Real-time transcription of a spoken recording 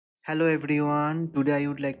Hello everyone, today I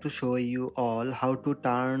would like to show you all how to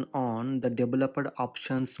turn on the developer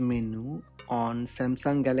options menu on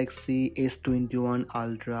Samsung Galaxy S21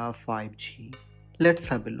 Ultra 5G. Let's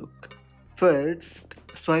have a look. First,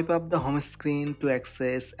 swipe up the home screen to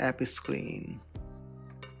access app screen.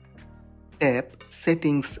 Tap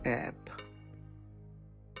Settings app.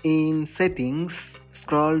 In Settings,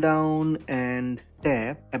 scroll down and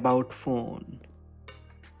tap About Phone.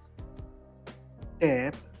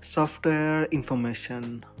 Tap Software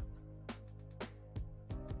Information.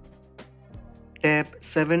 Tap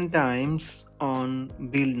 7 times on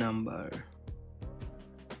build number.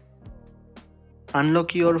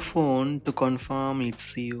 Unlock your phone to confirm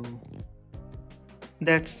it's you.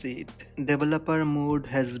 That's it. Developer mode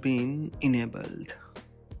has been enabled.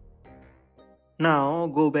 Now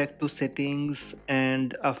go back to settings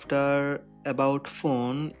and after about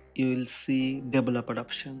phone you will see developer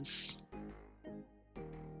options.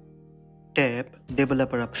 Tap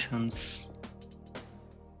Developer Options.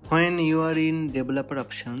 When you are in Developer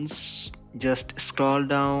Options, just scroll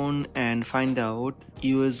down and find out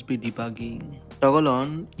USB Debugging. Toggle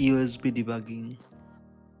on USB Debugging.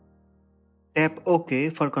 Tap OK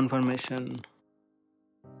for confirmation.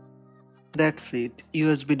 That's it,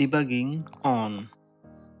 USB Debugging on.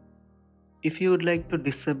 If you would like to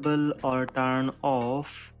disable or turn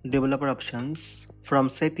off developer options, from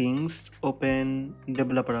settings, open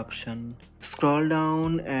developer option. Scroll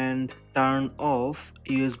down and turn off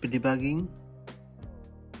USB debugging.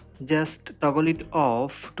 Just toggle it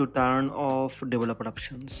off to turn off developer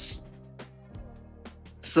options.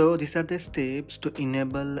 So these are the steps to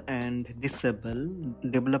enable and disable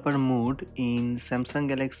developer mode in Samsung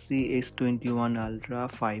Galaxy S21 Ultra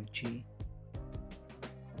 5G.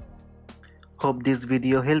 Hope this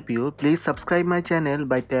video helped you. Please subscribe my channel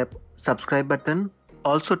by tap subscribe button.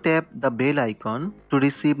 Also tap the bell icon to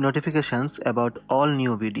receive notifications about all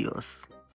new videos.